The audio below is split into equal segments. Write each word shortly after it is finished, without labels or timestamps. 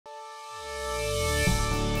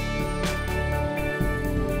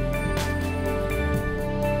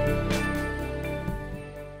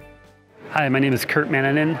Hi, my name is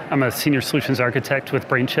Manninen. I'm a senior solutions architect with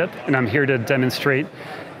BrainChip, and I'm here to demonstrate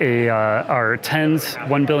our TENS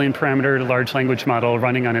 1 billion parameter large language model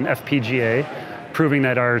running on an FPGA, proving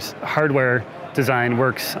that our hardware design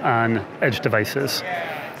works on edge devices.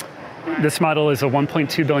 This model is a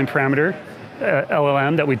 1.2 billion parameter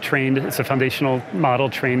LLM that we trained. It's a foundational model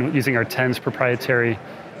trained using our TENS proprietary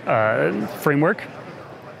framework.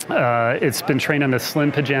 It's been trained on the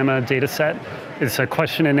Slim Pajama data set. It's a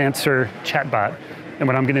question and answer chatbot. And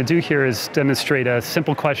what I'm going to do here is demonstrate a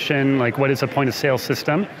simple question like what is a point of sale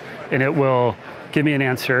system? And it will give me an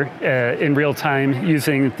answer in real time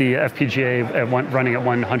using the FPGA running at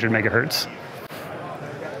 100 megahertz.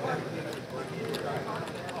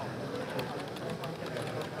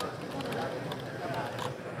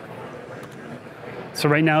 So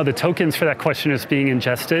right now, the tokens for that question is being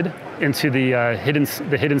ingested into the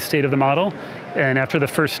hidden state of the model. And after the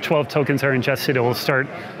first 12 tokens are ingested, it will start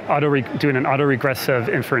doing an auto-regressive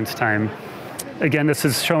inference time. Again, this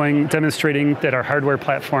is demonstrating that our hardware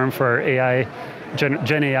platform for our AI,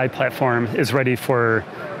 Gen AI platform is ready for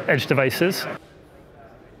edge devices.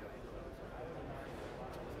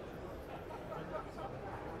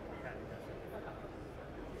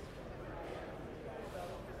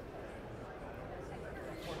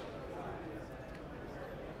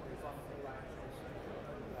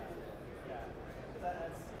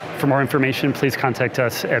 For more information, please contact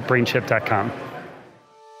us at brainchip.com.